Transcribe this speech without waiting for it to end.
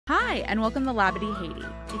Hi, and welcome to Labadee Haiti.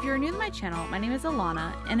 If you're new to my channel, my name is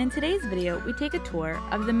Alanna, and in today's video, we take a tour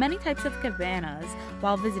of the many types of cabanas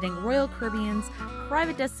while visiting Royal Caribbean's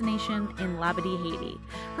private destination in Labadee, Haiti.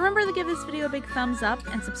 Remember to give this video a big thumbs up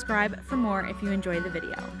and subscribe for more if you enjoy the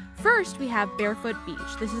video. First, we have Barefoot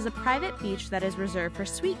Beach. This is a private beach that is reserved for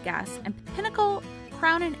suite guests and Pinnacle,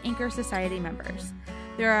 Crown, and Anchor Society members.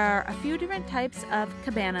 There are a few different types of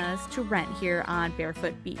cabanas to rent here on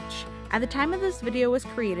Barefoot Beach. At the time of this video was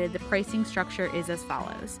created, the pricing structure is as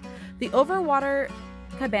follows. The overwater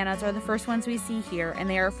cabanas are the first ones we see here, and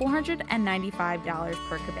they are $495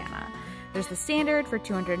 per cabana. There's the standard for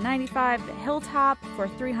 $295, the hilltop for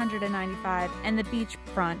 $395, and the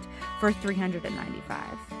beachfront for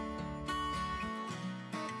 $395.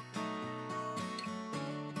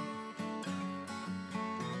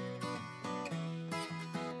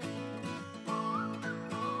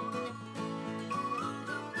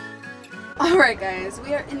 Alright guys,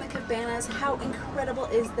 we are in the cabanas. How incredible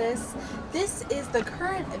is this? This is the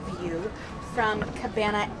current view from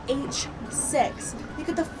Cabana H6. You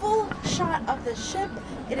get the full shot of the ship.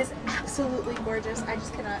 It is absolutely gorgeous. I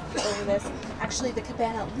just cannot get over this. Actually, the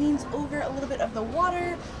cabana leans over a little bit of the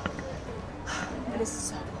water. It is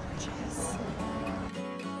so gorgeous.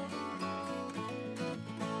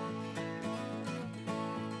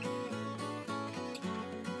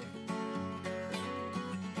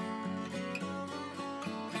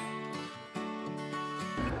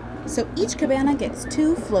 So each cabana gets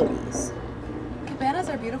 2 floaties. Cabanas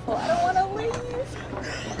are beautiful. I don't want to leave.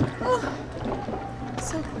 Oh,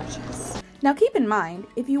 so gorgeous. Now keep in mind,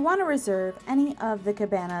 if you want to reserve any of the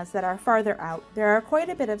cabanas that are farther out, there are quite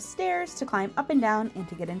a bit of stairs to climb up and down and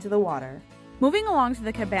to get into the water. Moving along to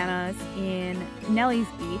the cabanas in Nellie's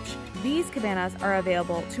Beach, these cabanas are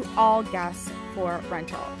available to all guests for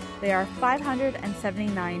rental. They are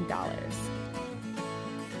 $579.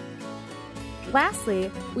 Lastly,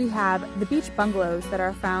 we have the beach bungalows that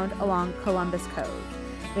are found along Columbus Cove.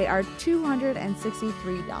 They are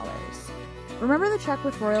 $263. Remember to check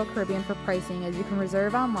with Royal Caribbean for pricing, as you can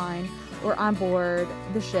reserve online or on board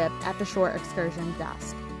the ship at the shore excursion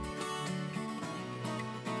desk.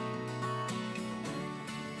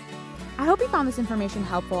 I hope you found this information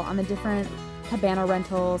helpful on the different cabana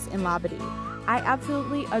rentals in Labadee. I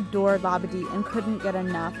absolutely adored Labadee and couldn't get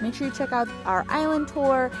enough. Make sure you check out our island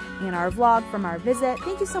tour and our vlog from our visit.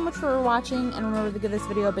 Thank you so much for watching, and remember to give this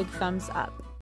video a big thumbs up.